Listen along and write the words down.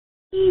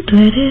Okay, why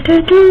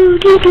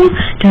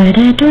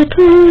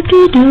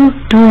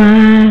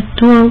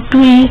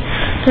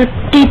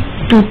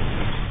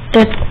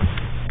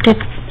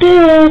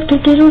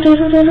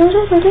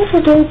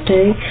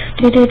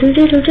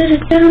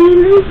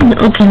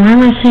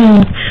am I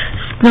saying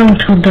snow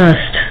till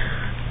dust?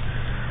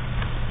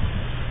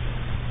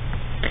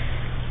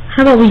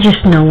 How about we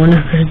just know we're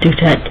not gonna do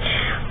that?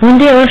 One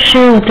day I'll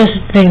show what this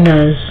thing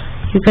does.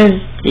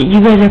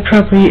 You guys are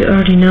probably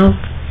already know.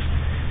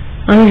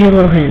 I'll give you a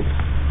little hint.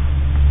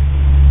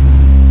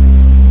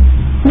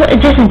 What?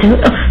 It doesn't do it.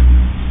 Oh.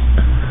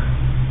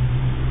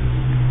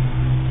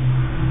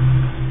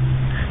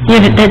 Yeah,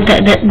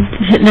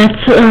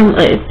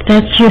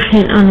 that's your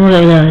hint on what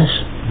it does.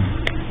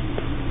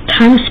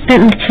 Time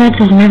spent in the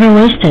cats is never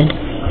wasted.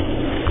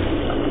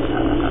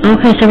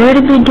 Okay, so we're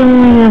gonna be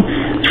doing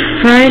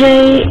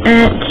Friday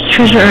at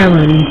Treasure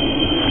Island.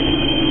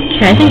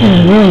 Okay, I think this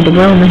is really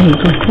well made.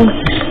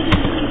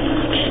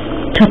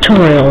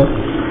 Tutorial.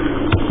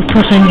 Of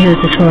course I knew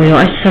the tutorial.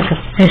 I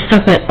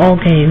suck at all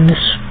games.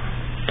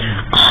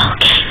 All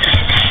games, I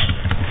say.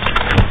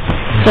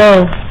 So,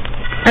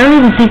 I don't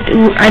even think,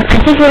 I think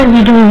we're going to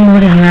be doing more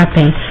than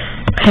rapping.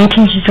 Pay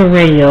attention to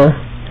radio.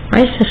 Why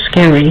is this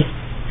scary?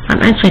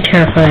 I'm actually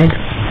terrified.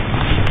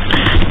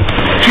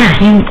 Yeah,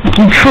 you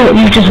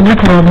just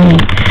rickrolled me.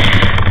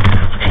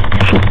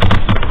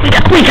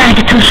 We gotta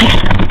get to the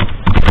safe.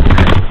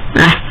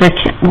 Ah, frick,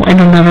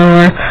 it'll never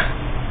work.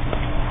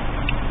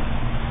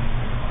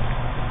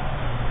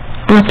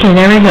 Okay,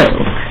 there we go.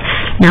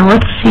 Now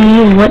let's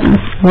see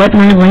what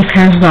my life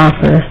has to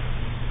offer.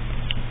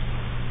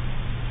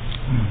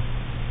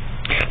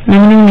 Let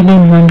me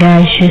begin one,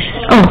 guys.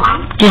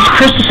 Just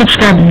press the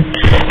subscribe button.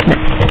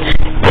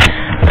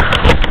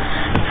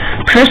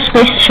 Press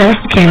space to shut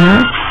off the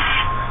camera.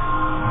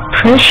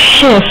 Press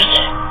shift.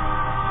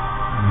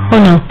 Oh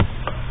no.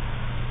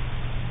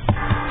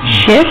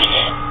 Shift?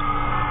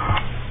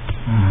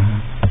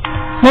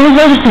 What was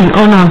the other thing?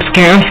 Oh no, I'm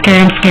scared.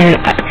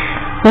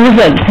 What was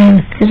that thing?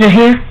 Is it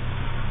here?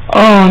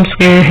 Oh, I'm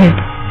scared.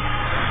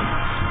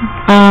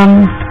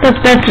 That's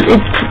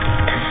it.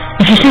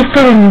 If you see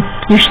something,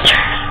 you should.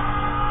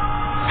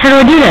 How do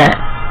I do that?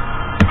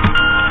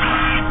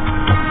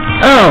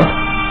 Oh,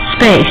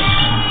 space.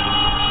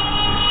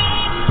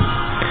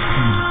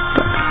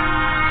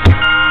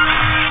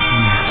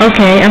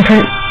 Okay, I'm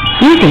pretty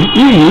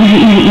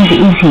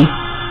easy.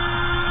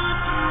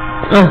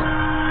 Oh.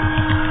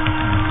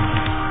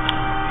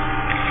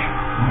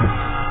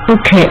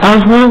 Okay,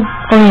 Oswald.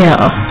 Oh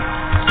yeah.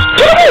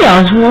 Get me,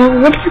 Oswald.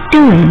 What are you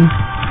doing?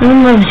 No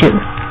one loves you.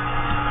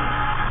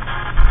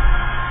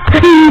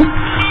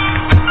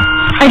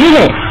 I did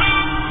it.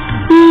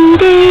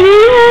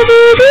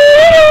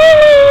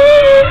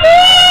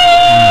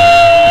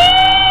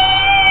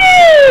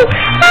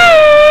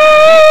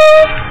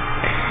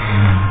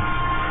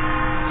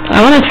 I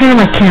want to turn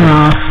my camera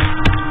off.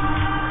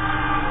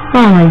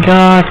 Oh my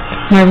god,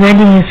 my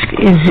rating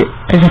is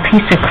a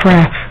piece of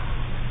crap.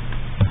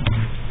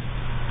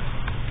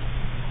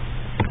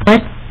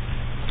 What?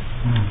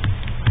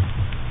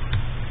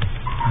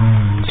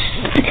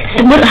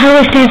 How do I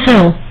stand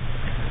still?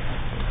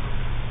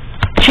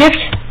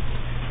 Shift?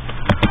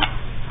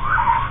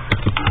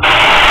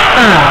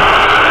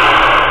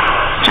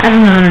 I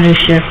don't know how to do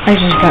shift. I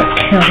just got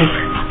killed.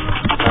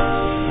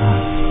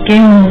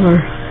 Game over.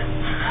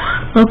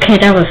 Okay,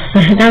 that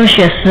was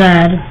just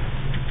sad.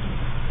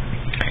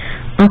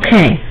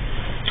 Okay.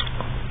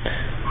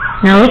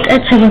 Now let's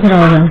take a look at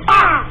all of them.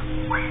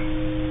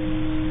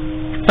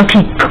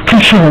 Okay,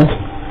 control.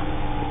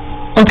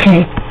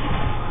 Okay.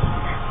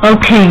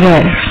 Okay,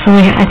 good. So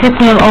I think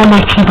we have all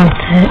my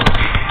keyboards hit.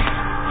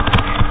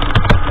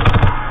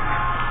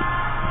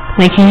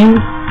 Making.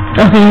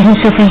 Okay, you can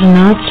still take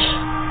notes.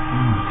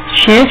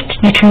 Shift,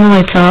 you turn the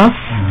lights off.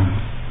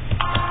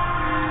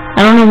 I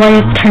don't know why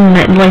you turn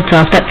the lights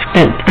off.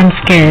 I'm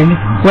scared.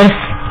 What if?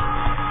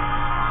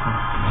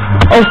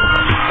 Oh.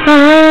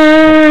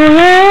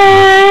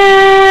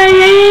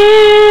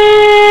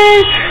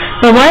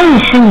 But why are we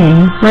singing?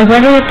 Like, why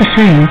do we have to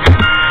sing?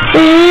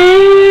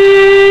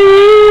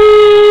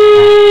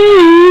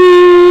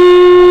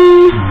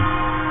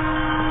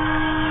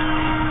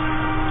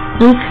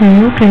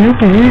 Okay.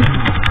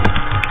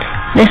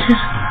 This is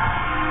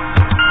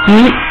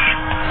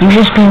you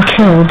just being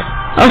killed.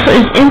 Also,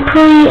 is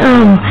Inquiry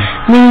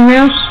Minnie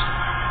Mouse?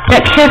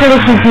 That character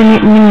looks like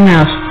Minnie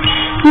Mouse.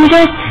 You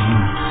guys?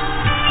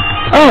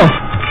 Oh,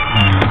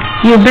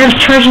 you're better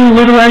charging a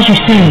little as you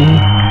sing.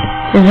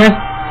 Is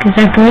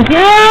that good?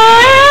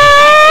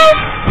 Yeah!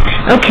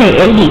 Okay,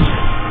 80.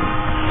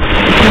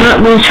 I'm not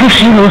really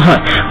charging a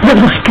lot. What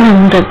was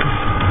going on?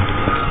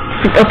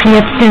 Okay, you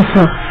have to stand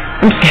still.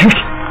 I'm scared.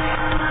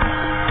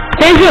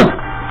 Stand still!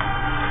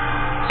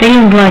 They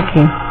didn't like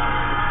you.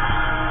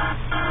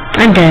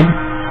 I'm dead.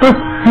 Oh,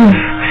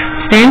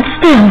 stand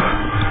still.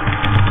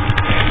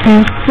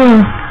 Stand still.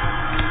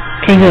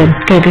 Okay, good.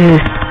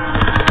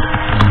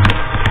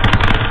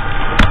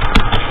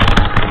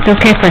 It's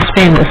okay if I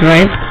spam this,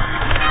 right?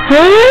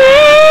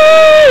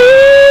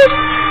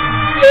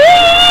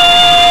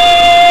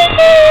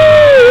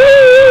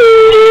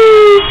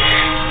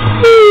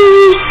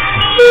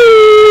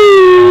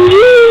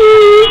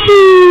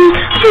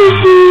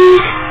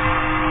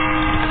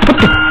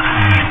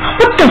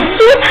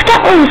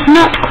 was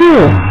not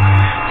cool.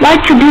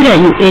 Why'd you do that,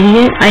 you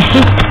idiot? I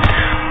hate...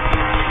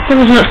 That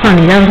was not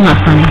funny. That was not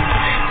funny.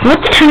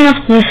 What to turn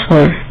off this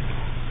for?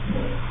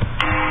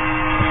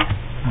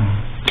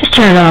 Just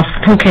turn it off.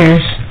 Who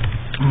cares?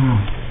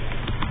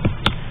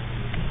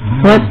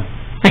 What?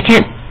 I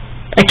can't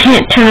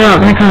turn it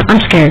off. I'm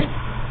scared.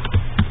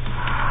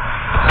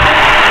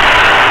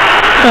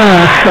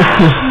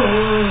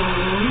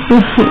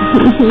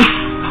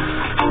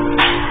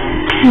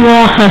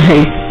 Why?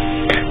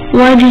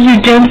 Why did you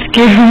jump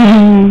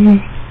scare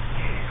me?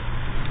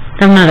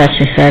 I'm not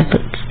actually sad,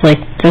 but like,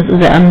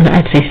 I'm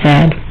actually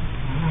sad.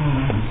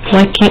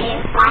 Why can't...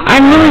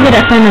 I'm really good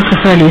at Final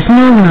Fantasy.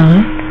 No, I'm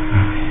not.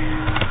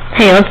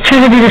 Hey, let's try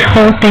to do this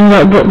whole thing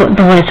but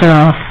the lights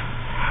are off.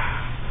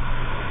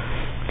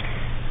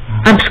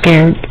 I'm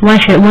scared. Why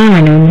am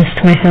I doing this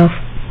to myself?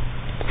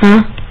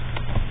 Huh?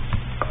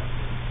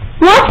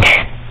 What?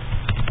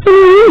 What do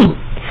you mean?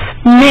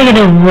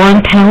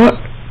 -1 power?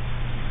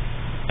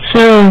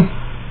 So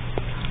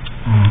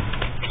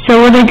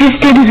what I just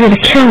did is gonna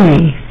kill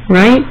me,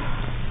 right?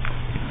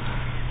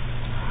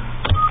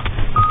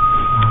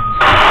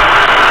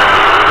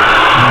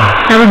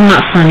 That was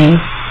not funny.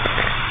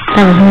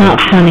 That was not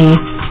funny.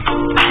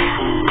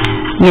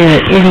 You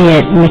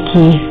idiot,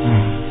 Mickey.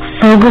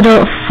 Photo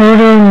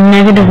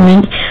negative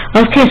link.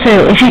 Okay, so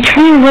if you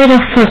turn your light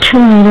off for too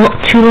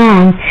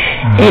long,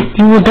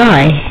 you will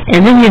die,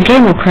 and then your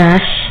game will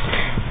crash,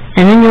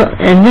 and then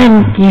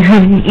you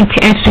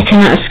actually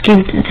cannot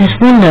escape this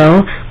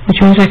window,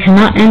 which means I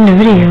cannot end the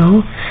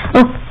video.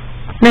 Oh,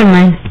 never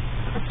mind.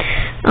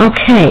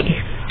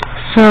 Okay,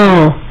 so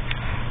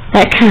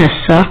that kind of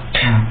sucked.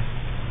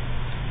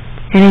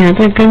 Any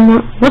other good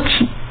one? What's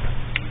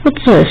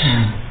this?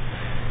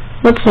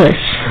 What's this?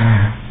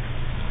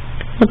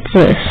 What's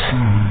this?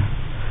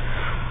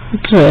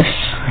 What's this?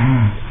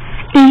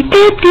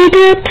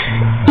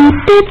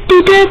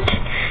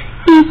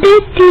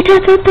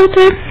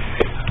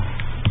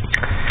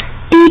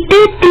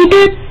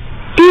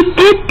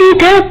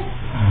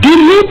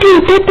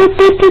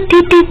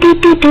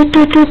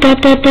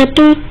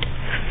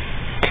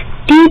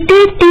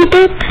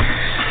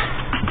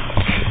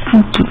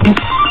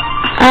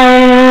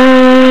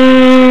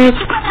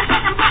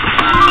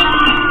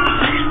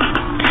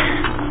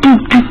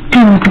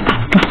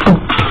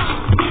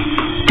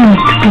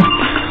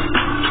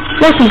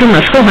 Welcome to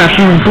my schoolhouse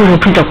in Brutal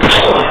Productions.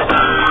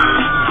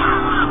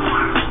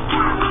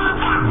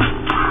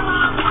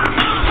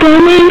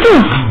 What is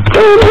this?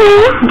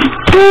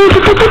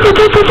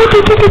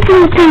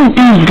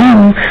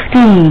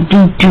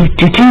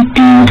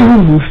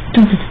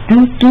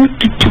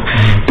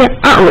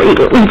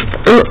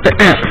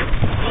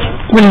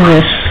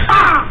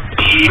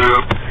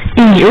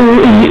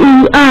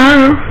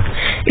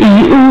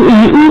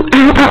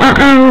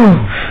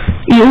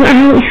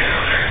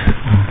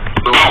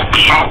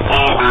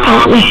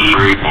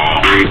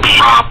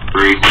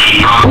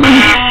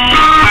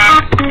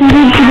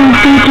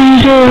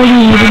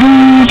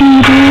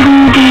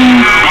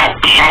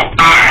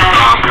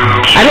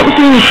 I don't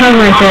see any tongue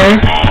right there.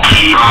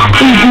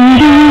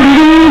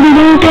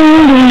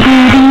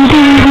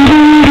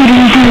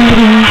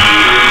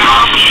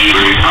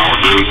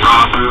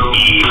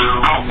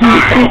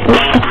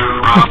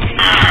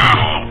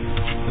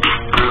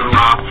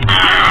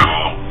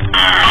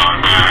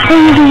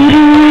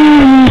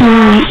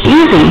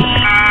 Easy.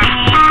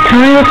 Tell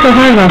me what's so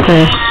hard about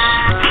this.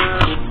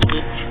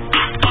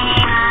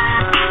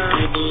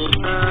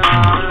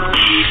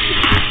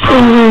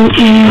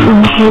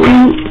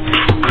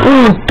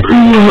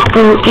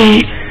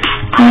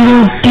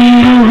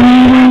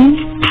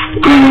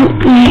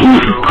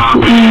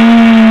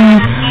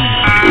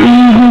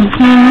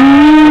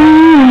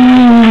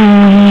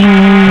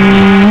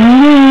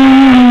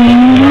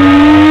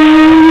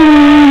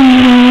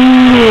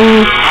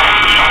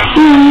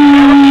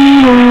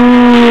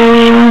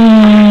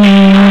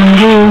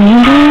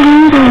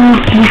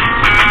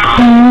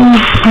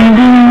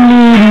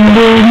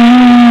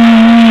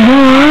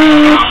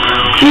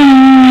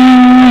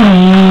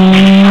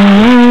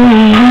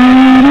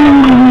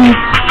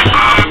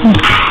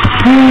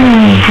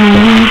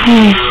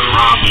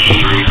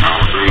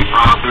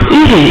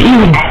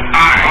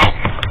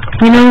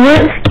 You know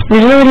what?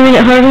 There's no way to make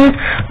it harder.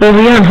 Well,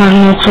 we are hard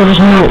enough, so there's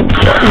no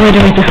way to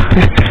make it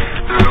harder.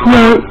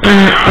 No,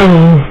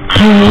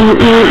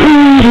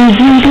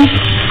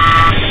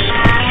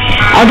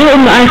 I'll do it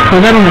in the ice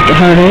cold, that'll make it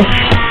harder.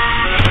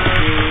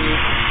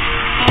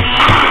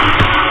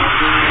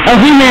 Oh,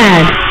 he's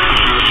mad.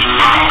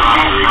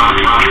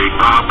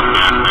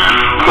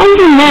 I'm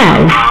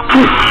mad.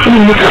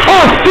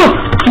 Oh, look!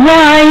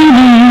 Why do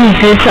you use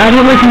this? I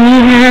don't like to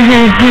use it.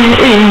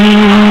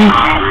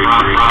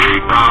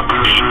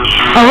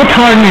 Oh, it's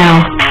hard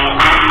now.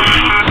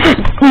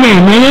 No.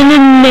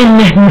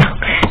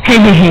 Hey.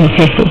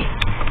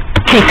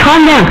 Hey,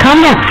 calm down.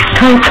 Calm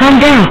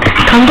down.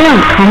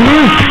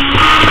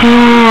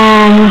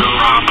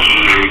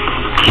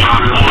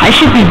 I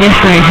should be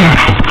this right here.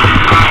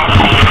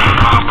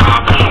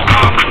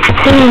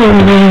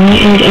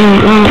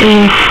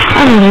 I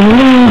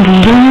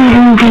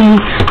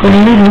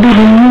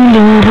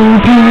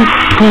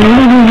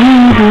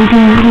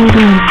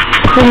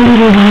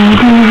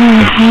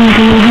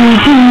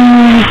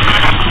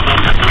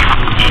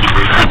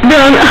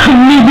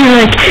Maybe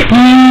like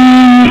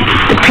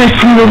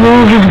pressing the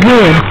walls is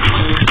good.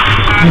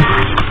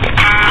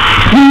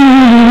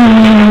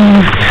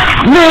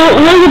 No,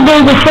 look at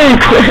those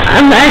effects.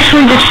 I'm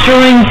actually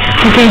destroying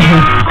the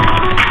game.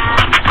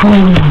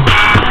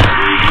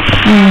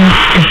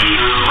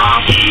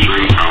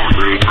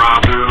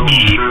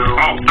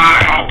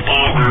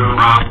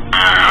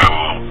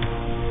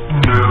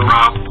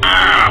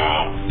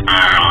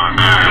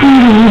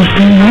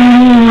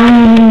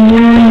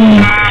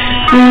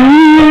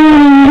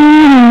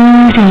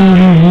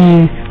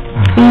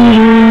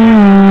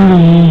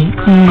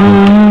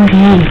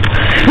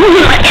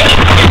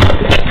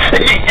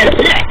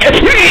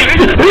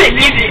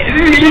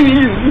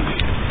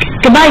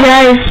 Goodbye,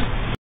 guys.